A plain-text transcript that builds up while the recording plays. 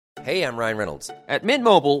Hey, I'm Ryan Reynolds. At Mint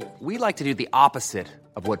Mobile, we like to do the opposite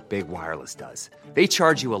of what Big Wireless does. They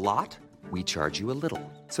charge you a lot, we charge you a little.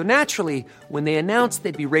 So naturally, when they announced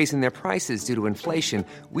they'd be raising their prices due to inflation,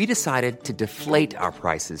 we decided to deflate our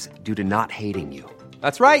prices due to not hating you.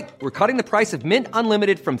 That's right. We're cutting the price of Mint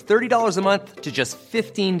Unlimited from $30 a month to just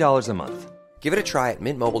 $15 a month. Give it a try at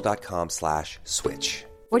mintmobile.com/switch.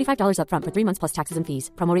 $45 up front for 3 months plus taxes and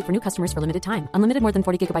fees. Promo rate for new customers for limited time. Unlimited more than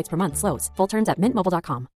 40 gigabytes per month. Slows full terms at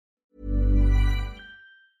mintmobile.com.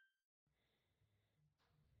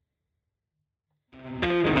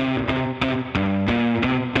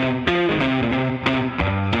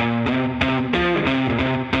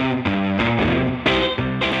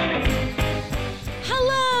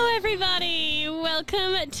 Hello, everybody.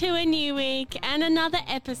 Welcome to a new week and another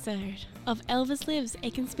episode of Elvis Lives, a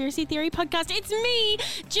conspiracy theory podcast. It's me,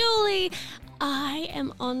 Julie. I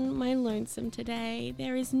am on my lonesome today.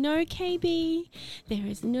 There is no KB. There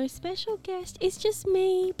is no special guest. It's just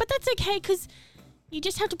me. But that's okay, because you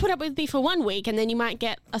just have to put up with me for 1 week and then you might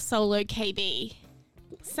get a solo KB.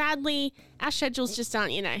 Sadly, our schedules just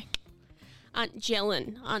aren't gelling,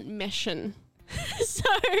 aren't meshing. So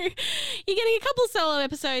you're getting a couple solo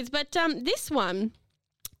episodes, but this one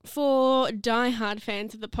for diehard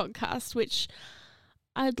fans of the podcast, which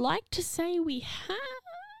I'd like to say we have.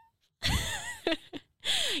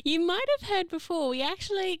 You might have heard before, we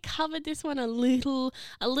actually covered this one a little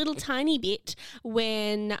tiny bit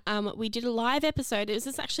when we did a live episode. It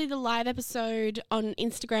was actually the live episode on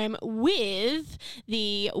Instagram with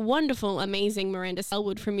the wonderful, amazing Miranda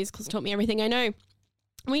Selwood from Musicals Taught Me Everything I Know.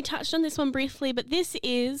 We touched on this one briefly, but this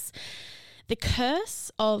is The Curse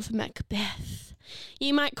of Macbeth.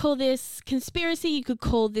 You might call this conspiracy, you could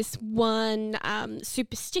call this one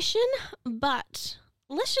superstition, but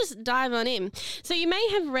let's just dive on in. So you may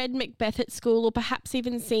have read Macbeth at school or perhaps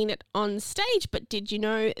even seen it on stage, but did you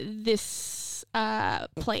know this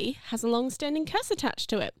play has a long-standing curse attached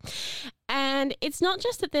to it? And it's not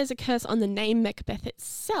just that there's a curse on the name Macbeth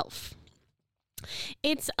itself.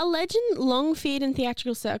 It's a legend long feared in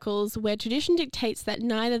theatrical circles where tradition dictates that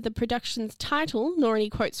neither the production's title nor any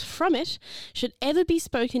quotes from it should ever be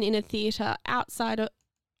spoken in a theatre outside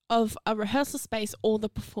of a rehearsal space or the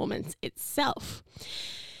performance itself.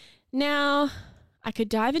 Now, I could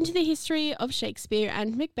dive into the history of Shakespeare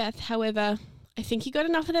and Macbeth. However, I think you got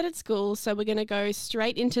enough of that at school, so we're going to go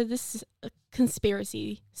straight into this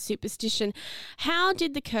conspiracy superstition. How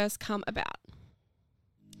did the curse come about?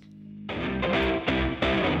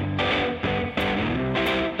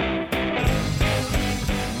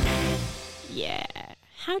 Yeah,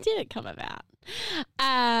 how did it come about?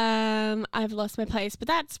 I've lost my place, but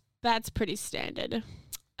that's pretty standard.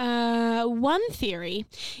 One theory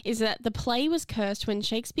is that the play was cursed when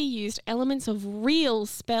Shakespeare used elements of real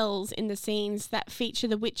spells in the scenes that feature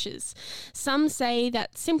the witches. Some say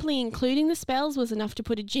that simply including the spells was enough to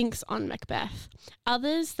put a jinx on Macbeth.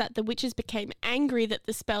 Others that the witches became angry that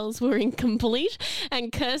the spells were incomplete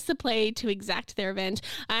and cursed the play to exact their revenge.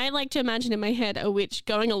 I like to imagine in my head a witch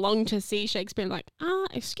going along to see Shakespeare and like,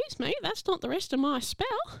 excuse me, that's not the rest of my spell.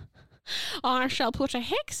 I shall put a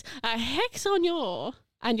hex on your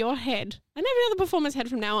head and every other performer's head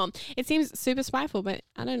from now on. It seems super spiteful, but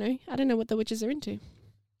I don't know. I don't know what the witches are into.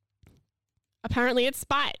 Apparently it's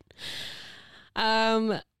spite.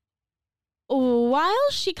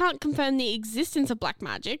 While she can't confirm the existence of black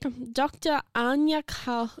magic, Dr. Anya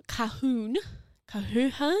Cahoon,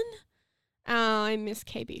 I miss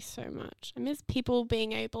KB so much. I miss people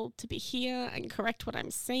being able to be here and correct what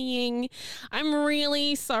I'm saying. I'm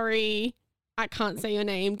really sorry I can't say your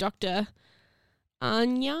name, Dr.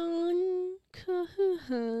 Anyan.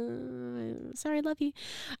 Sorry, love you.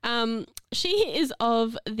 She is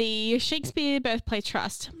of the Shakespeare Birthplace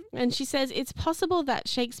Trust, and she says it's possible that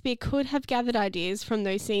Shakespeare could have gathered ideas from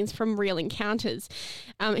those scenes from real encounters.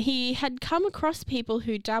 He had come across people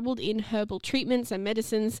who dabbled in herbal treatments and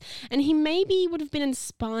medicines, and he maybe would have been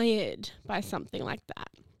inspired by something like that.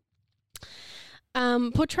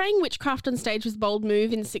 Portraying witchcraft on stage was a bold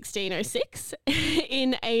move in 1606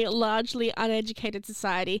 in a largely uneducated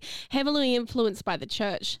society, heavily influenced by the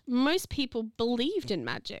church. Most people believed in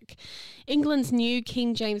magic. England's new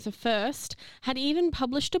King James I had even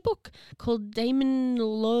published a book called This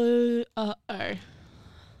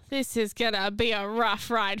is gonna be a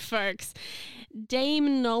rough ride, folks. It's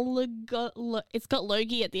got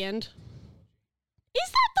Logie at the end. Is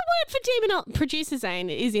that the word for demonology? Producer Zane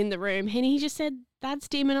is in the room and he just said that's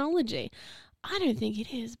demonology. I don't think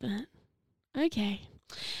it is, but okay.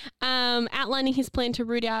 Outlining his plan to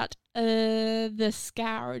root out the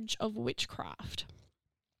scourge of witchcraft.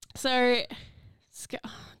 So,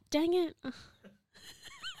 dang it.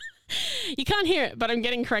 You can't hear it, but I'm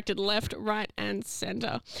getting corrected left, right, and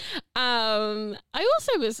centre. I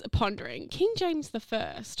also was pondering King James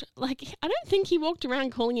I. Like, I don't think he walked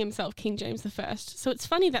around calling himself King James I. So it's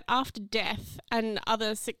funny that after death and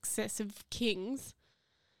other successive kings,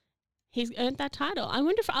 he's earned that title. I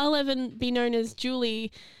wonder if I'll ever be known as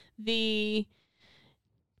Julie the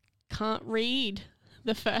can't read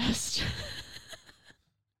the first.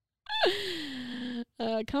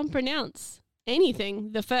 Can't pronounce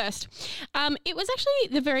anything the first. It was actually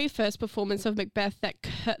the very first performance of Macbeth that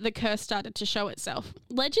the curse started to show itself.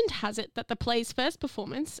 Legend has it that the play's first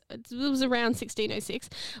performance, it was around 1606,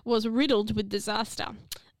 was riddled with disaster.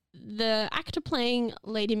 The actor playing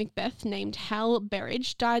Lady Macbeth, named Hal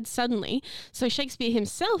Berridge, died suddenly, so Shakespeare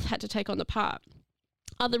himself had to take on the part.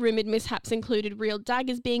 Other rumoured mishaps included real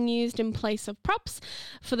daggers being used in place of props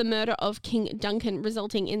for the murder of King Duncan,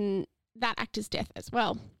 resulting in that actor's death as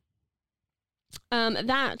well.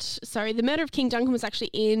 The murder of King Duncan was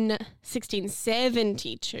actually in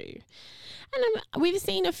 1672. And we've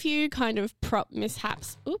seen a few kind of prop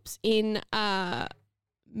mishaps, in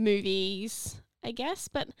movies, I guess,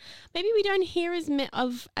 but maybe we don't hear as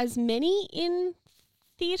many in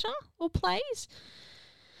theatre or plays.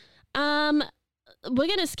 We're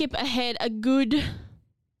going to skip ahead a good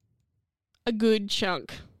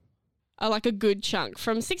chunk. A good chunk.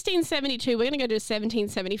 From 1672, we're going to go to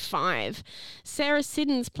 1775. Sarah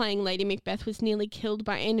Siddons playing Lady Macbeth was nearly killed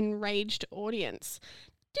by an enraged audience.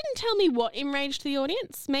 Didn't tell me what enraged the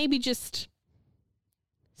audience. Maybe just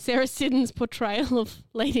Sarah Siddons' portrayal of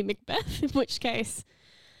Lady Macbeth, in which case,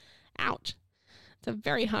 ouch. It's a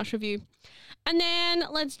very harsh review. And then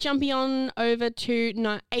let's jump on over to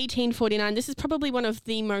 1849. This is probably one of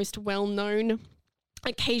the most well-known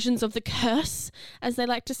occasions of the curse, as they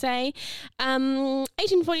like to say.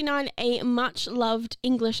 1849, a much-loved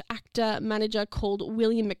English actor-manager called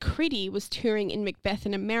William Macready was touring in Macbeth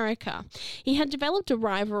in America. He had developed a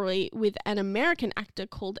rivalry with an American actor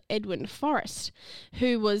called Edwin Forrest,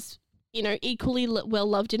 who was, equally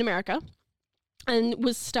well-loved in America, and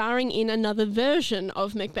was starring in another version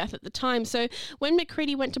of Macbeth at the time. So when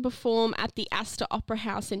Macready went to perform at the Astor Opera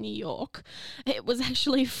House in New York, it was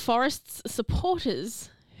actually Forrest's supporters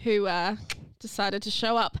who decided to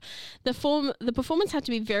show up. The performance had to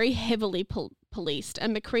be very heavily policed,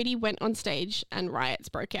 and Macready went on stage and riots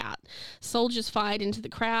broke out. Soldiers fired into the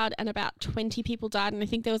crowd and about 20 people died, and I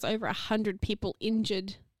think there was over 100 people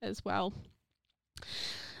injured as well.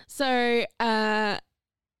 So,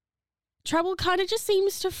 trouble kind of just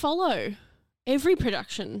seems to follow every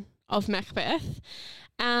production of Macbeth,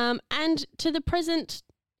 and to the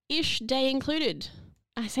present-ish day included.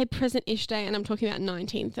 I say present-ish day, and I'm talking about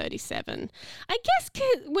 1937. I guess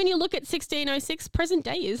when you look at 1606, present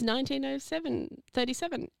day is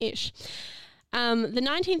 1937-ish. The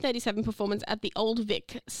 1937 performance at the Old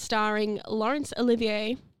Vic, starring Laurence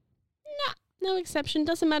Olivier, no exception.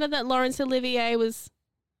 Doesn't matter that Laurence Olivier was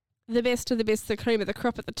the best of the best, the cream of the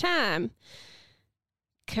crop at the time.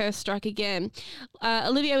 Curse struck again.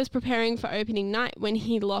 Olivier was preparing for opening night when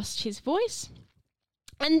he lost his voice.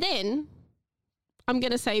 And then, I'm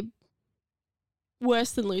going to say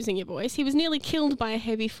worse than losing your voice, he was nearly killed by a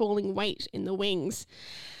heavy falling weight in the wings.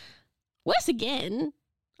 Worse again,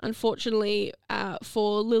 unfortunately,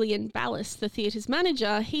 for Lillian Ballas, the theatre's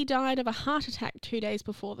manager, he died of a heart attack 2 days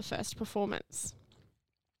before the first performance.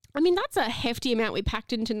 I mean, that's a hefty amount we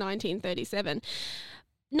packed into 1937.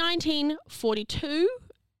 1942,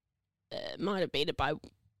 might have beat it by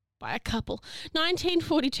a couple.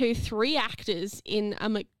 1942, 3 actors in a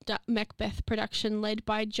Macbeth production led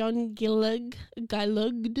by John Gilugd,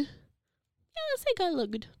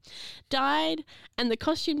 died, and the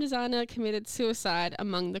costume designer committed suicide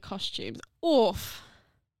among the costumes. Oof.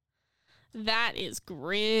 That is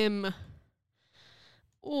grim.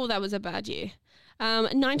 Oh, that was a bad year.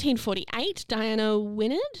 1948, Diana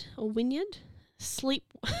Wynyard,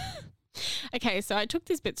 sleep. Okay, so I took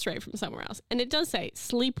this bit straight from somewhere else, and it does say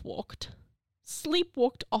sleepwalked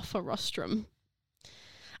off a rostrum.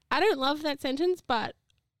 I don't love that sentence, but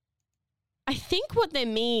I think what they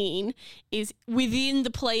mean is within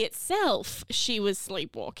the play itself, she was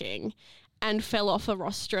sleepwalking and fell off a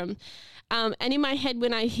rostrum. And in my head,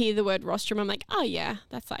 when I hear the word rostrum, I'm like, oh yeah,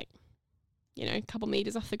 that's like, a couple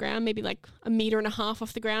meters off the ground, maybe like 1.5 meters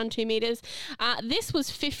off the ground, 2 meters. This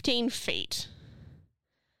was 15 feet.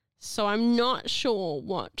 So I'm not sure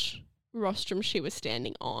what rostrum she was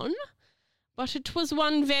standing on, but it was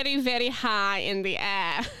one very, very high in the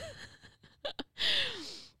air.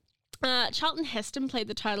 Charlton Heston played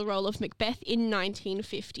the title role of Macbeth in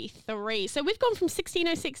 1953. So we've gone from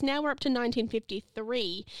 1606, now we're up to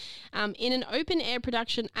 1953, in an open-air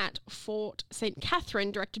production at Fort St.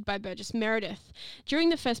 Catherine, directed by Burgess Meredith. During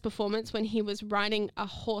the first performance, when he was riding a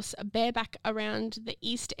horse bareback around the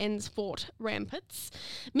East End's fort ramparts,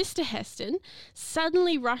 Mr. Heston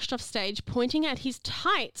suddenly rushed off stage, pointing at his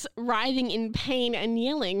tights, writhing in pain and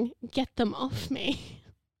yelling, "Get them off me."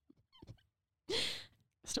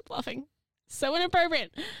 Stop laughing. So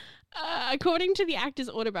inappropriate. According to the actor's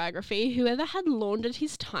autobiography, whoever had laundered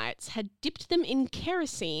his tights had dipped them in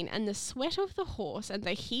kerosene, and the sweat of the horse and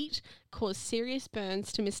the heat caused serious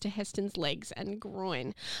burns to Mr. Heston's legs and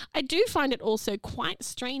groin. I do find it also quite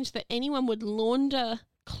strange that anyone would launder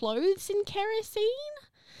clothes in kerosene.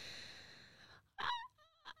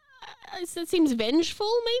 It seems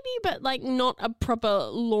vengeful maybe, but like not a proper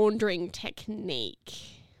laundering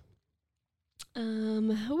technique.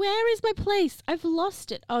 Where is my place? I've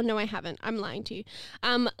lost it. Oh, no, I haven't. I'm lying to you.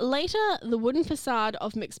 Later, the wooden facade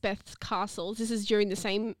of Macbeth's castle, this is during the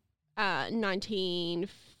same, the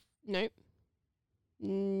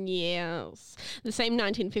same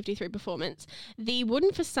 1953 performance. The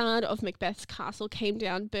wooden facade of Macbeth's castle came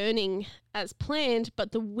down burning as planned,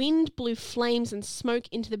 but the wind blew flames and smoke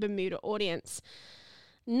into the Bermuda audience.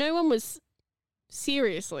 No one was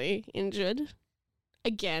seriously injured.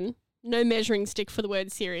 Again, no measuring stick for the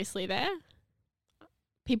word seriously there.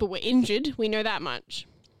 People were injured, we know that much.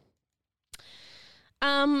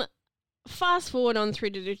 Fast forward on through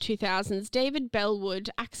to the 2000s, David Bellwood,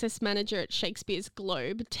 access manager at Shakespeare's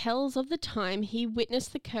Globe, tells of the time he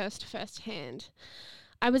witnessed the curse firsthand.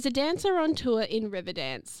 "I was a dancer on tour in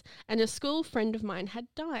Riverdance, and a school friend of mine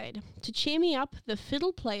had died. To cheer me up, the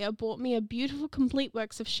fiddle player bought me a beautiful complete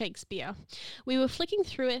works of Shakespeare. We were flicking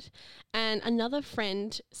through it, and another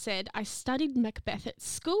friend said, 'I studied Macbeth at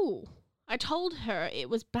school.' I told her it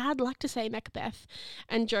was bad luck to say Macbeth,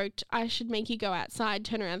 and joked I should make you go outside,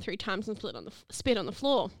 turn around 3 times and spit on the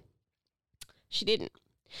floor. She didn't.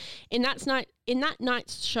 In that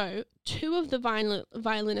night's show, 2 of the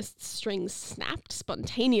violinist's strings snapped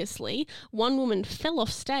spontaneously, one woman fell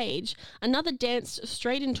off stage, another danced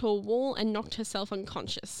straight into a wall and knocked herself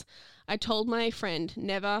unconscious. I told my friend,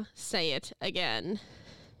 never say it again."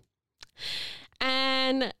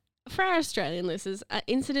 And for our Australian listeners, an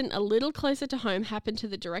incident a little closer to home happened to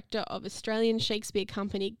the director of Australian Shakespeare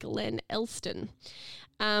Company, Glenn Elston.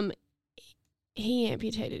 He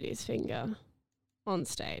amputated his finger on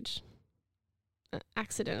stage,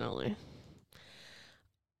 accidentally.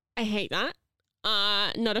 I hate that.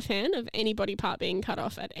 Not a fan of any body part being cut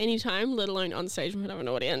off at any time, let alone on stage in front of an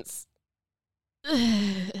audience.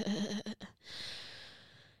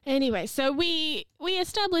 Anyway, so we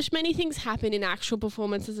established many things happen in actual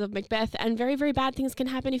performances of Macbeth, and very, very bad things can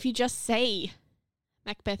happen if you just say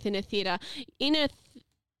Macbeth in a theatre. In a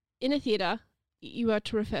theatre, you are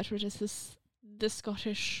to refer to it as the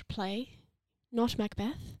Scottish play, not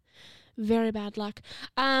Macbeth. Very bad luck.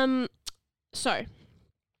 So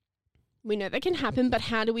we know that can happen, but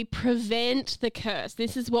how do we prevent the curse?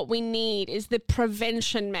 This is what we need, is the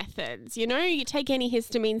prevention methods. You know, you take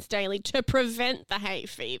antihistamines daily to prevent the hay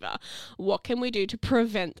fever. What can we do to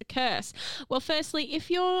prevent the curse? Well, firstly,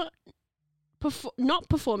 if you're not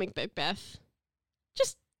performing Macbeth,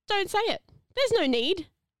 just don't say it. There's no need.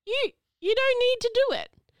 You don't need to do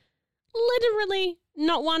it. Literally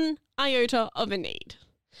not one iota of a need.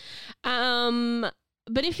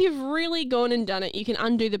 But if you've really gone and done it, you can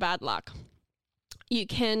undo the bad luck. You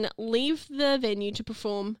can leave the venue to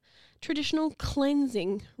perform traditional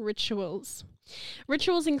cleansing rituals.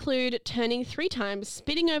 Rituals include turning 3 times,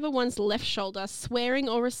 spitting over one's left shoulder, swearing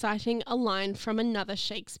or reciting a line from another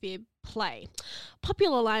Shakespeare play.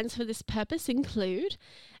 Popular lines for this purpose include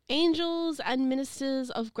 "Angels and ministers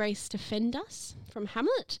of grace defend us" from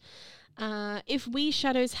Hamlet, "If we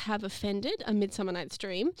shadows have offended," A Midsummer Night's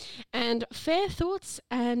Dream, and "Fair thoughts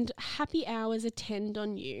and happy hours attend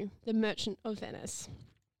on you," The Merchant of Venice.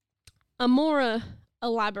 A more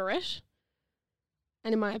elaborate,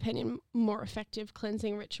 and in my opinion, more effective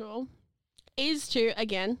cleansing ritual is to,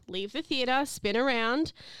 again, leave the theatre, spin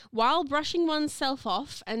around, while brushing oneself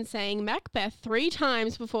off and saying Macbeth 3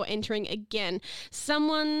 times before entering again. Some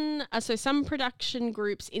production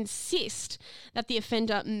groups insist that the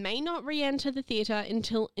offender may not re-enter the theatre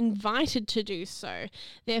until invited to do so,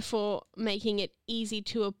 therefore making it easy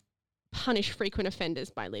to punish frequent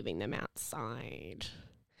offenders by leaving them outside.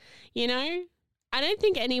 You know, I don't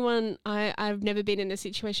think I've never been in a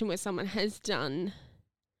situation where someone has done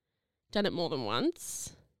it more than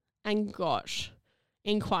once and got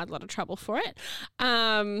in quite a lot of trouble for it.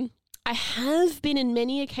 I I have been in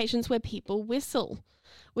many occasions where people whistle,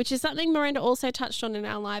 which is something Miranda also touched on in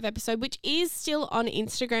our live episode, which is still on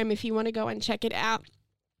Instagram if you want to go and check it out.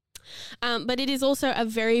 But it is also a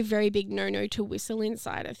very, very big no-no to whistle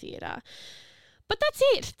inside a theatre. But that's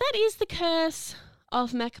it. That is the curse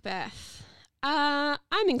of Macbeth.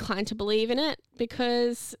 I'm inclined to believe in it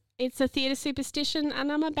because it's a theatre superstition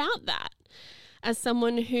and I'm about that. As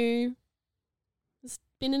someone who has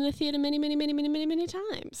been in the theatre many, many, many, many, many, many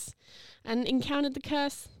times and encountered the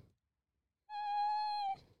curse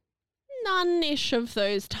none-ish of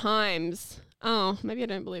those times. Oh, maybe I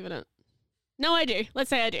don't believe in it. No, I do.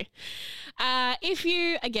 Let's say I do. If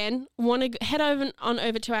you, again, want to head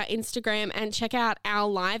over to our Instagram and check out our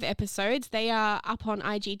live episodes, they are up on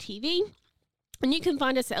IGTV. And you can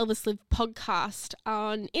find us at Elvis Live Podcast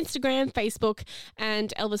on Instagram, Facebook,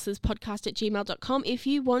 and elvislivepodcast@gmail.com if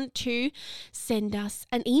you want to send us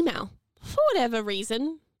an email. For whatever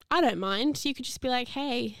reason, I don't mind. You could just be like,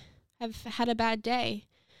 hey, I've had a bad day.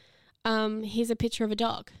 Here's a picture of a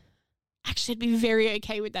dog. Actually, I'd be very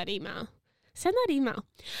okay with that email. Send that email.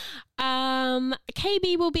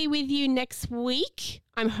 KB will be with you next week,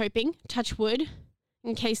 I'm hoping, touch wood,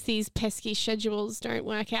 in case these pesky schedules don't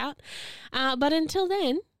work out. But until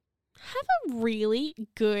then, have a really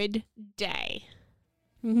good day.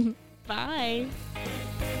 Bye.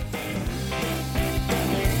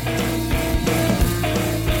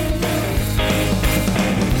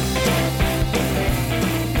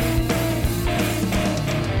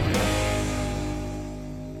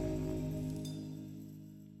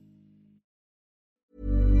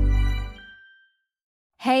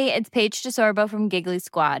 Hey, it's Paige DeSorbo from Giggly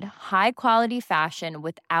Squad. High quality fashion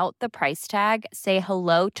without the price tag. Say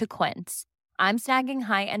hello to Quince. I'm snagging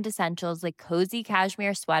high-end essentials like cozy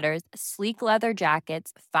cashmere sweaters, sleek leather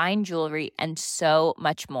jackets, fine jewelry, and so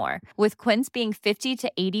much more. With Quince being 50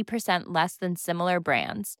 to 80% less than similar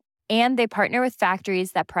brands. And they partner with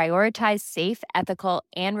factories that prioritize safe, ethical,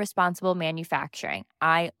 and responsible manufacturing.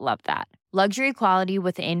 I love that. Luxury quality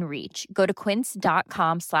within reach. Go to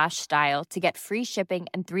quince.com/style to get free shipping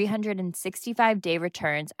and 365-day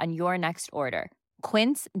returns on your next order.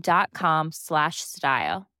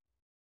 Quince.com/style.